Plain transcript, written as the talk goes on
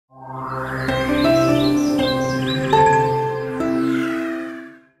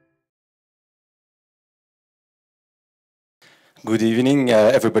Good evening,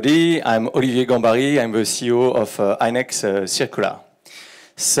 everybody. I'm Olivier Gambari. I'm the CEO of iNex Circular.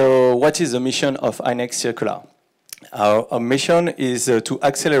 So what is the mission of iNex Circular? Our mission is to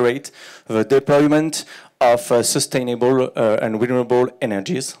accelerate the deployment of sustainable and renewable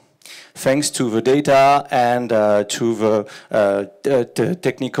energies, thanks to the data and to the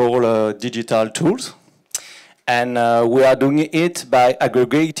technical digital tools. And we are doing it by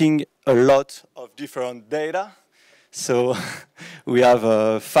aggregating a lot of different data. So we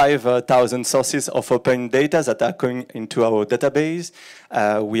have 5,000 sources of open data that are coming into our database.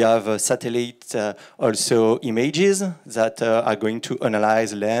 We have satellite also images that are going to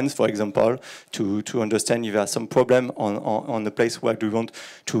analyze lands, for example, to understand if there are some problem on the place where we want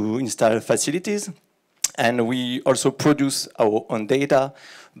to install facilities. And we also produce our own data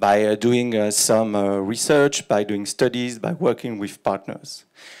by doing some research, by doing studies, by working with partners.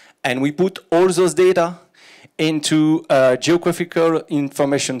 And we put all those data into a geographical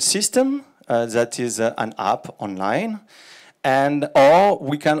information system that is an app online, or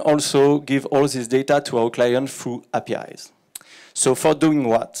we can also give all this data to our client through APIs. So for doing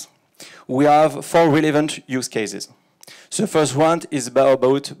what? We have 4 relevant use cases. So the first one is about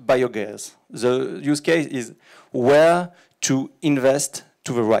biogas. The use case is where to invest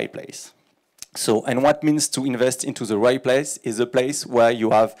to the right place. So, and what means to invest into the right place is a place where you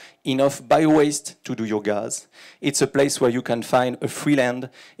have enough bio-waste to do your gas. It's a place where you can find a free land.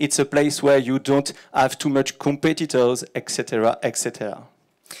 It's a place where you don't have too much competitors, etc., etc.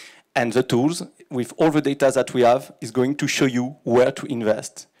 And the tools, with all the data that we have, is going to show you where to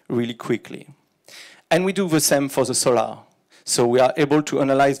invest really quickly. And we do the same for the solar. So we are able to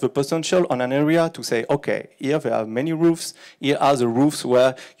analyze the potential on an area to say, okay, here there are many roofs. Here are the roofs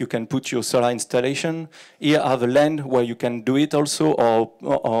where you can put your solar installation. Here are the land where you can do it also,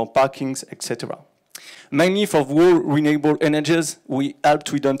 or parkings, etc. Mainly for all renewable energies, we help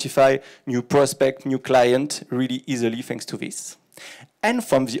to identify new prospect, new client really easily thanks to this. And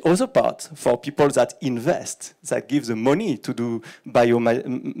from the other part, for people that invest, that give the money to do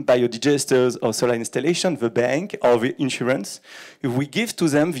biodigesters or solar installation, the bank or the insurance, we give to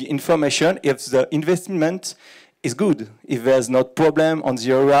them the information if the investment is good, if there's not problem on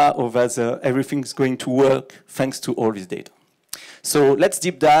the area, or that everything's going to work thanks to all this data. So let's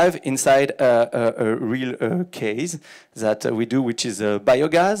deep dive inside a real case that we do, which is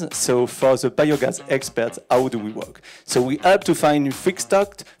biogas. So for the biogas experts, how do we work? So we help to find new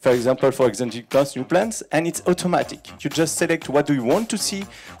feedstock, for example, new plants, and it's automatic. You just select what do you want to see,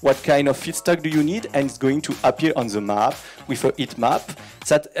 what kind of feedstock do you need, and it's going to appear on the map with a heat map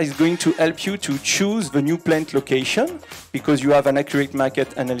that is going to help you to choose the new plant location, because you have an accurate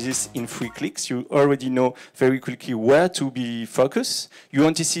market analysis in 3 clicks. You already know very quickly where to be focused. You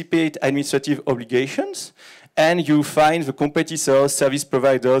anticipate administrative obligations, and you find the competitors, service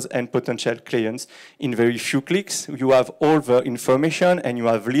providers, and potential clients in very few clicks. You have all the information, and you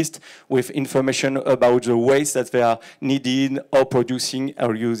have list with information about the waste that they are needing or producing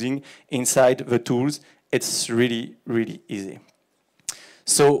or using inside the tools. It's really, really easy.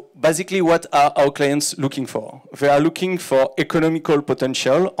 So basically, what are our clients looking for? They are looking for economical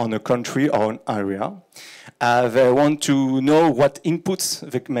potential on a country or an area. They want to know what inputs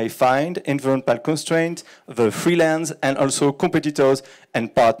they may find, environmental constraints, the freelance, and also competitors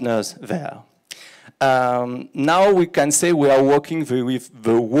and partners there. Now we can say we are working with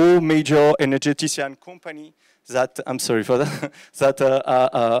the whole major energetician company that, I'm sorry for that, that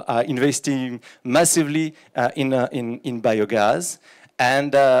are investing massively in biogas.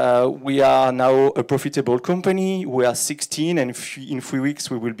 And we are now a profitable company. We are 16, and in 3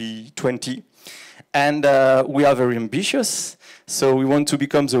 weeks we will be 20. And we are very ambitious. So we want to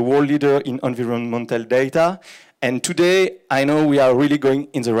become the world leader in environmental data. And today, I know we are really going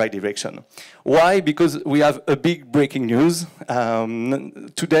in the right direction. Why? Because we have a big breaking news.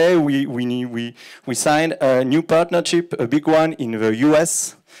 Today, we signed a new partnership, a big one in the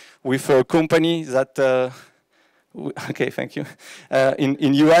US, with a company that... Okay, thank you.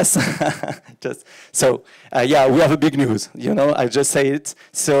 In US, yeah, we have a big news. You know, I just say it.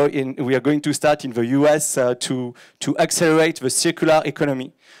 So we are going to start in the US to accelerate the circular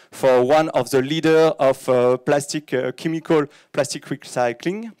economy for one of the leader of chemical plastic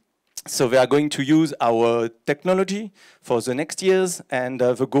recycling. So they are going to use our technology for the next years, and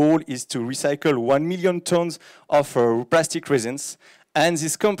the goal is to recycle 1 million tons of plastic resins. And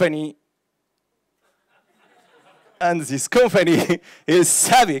this company and this company is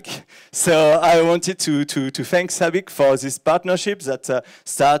Sabic. So I wanted to thank Sabic for this partnership that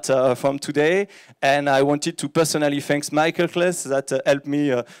start from today. And I wanted to personally thank Michael Kless that helped me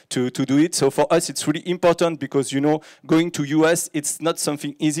to do it. So for us, it's really important because, you know, going to US, it's not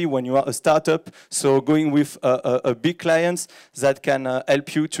something easy when you are a startup. So going with a big clients that can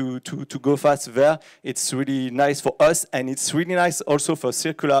help you to go fast there, it's really nice for us. And it's really nice also for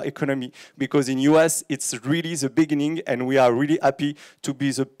circular economy because in US, it's really the beginning and we are really happy to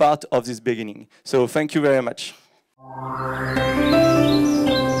be the part of this beginning. So thank you very much.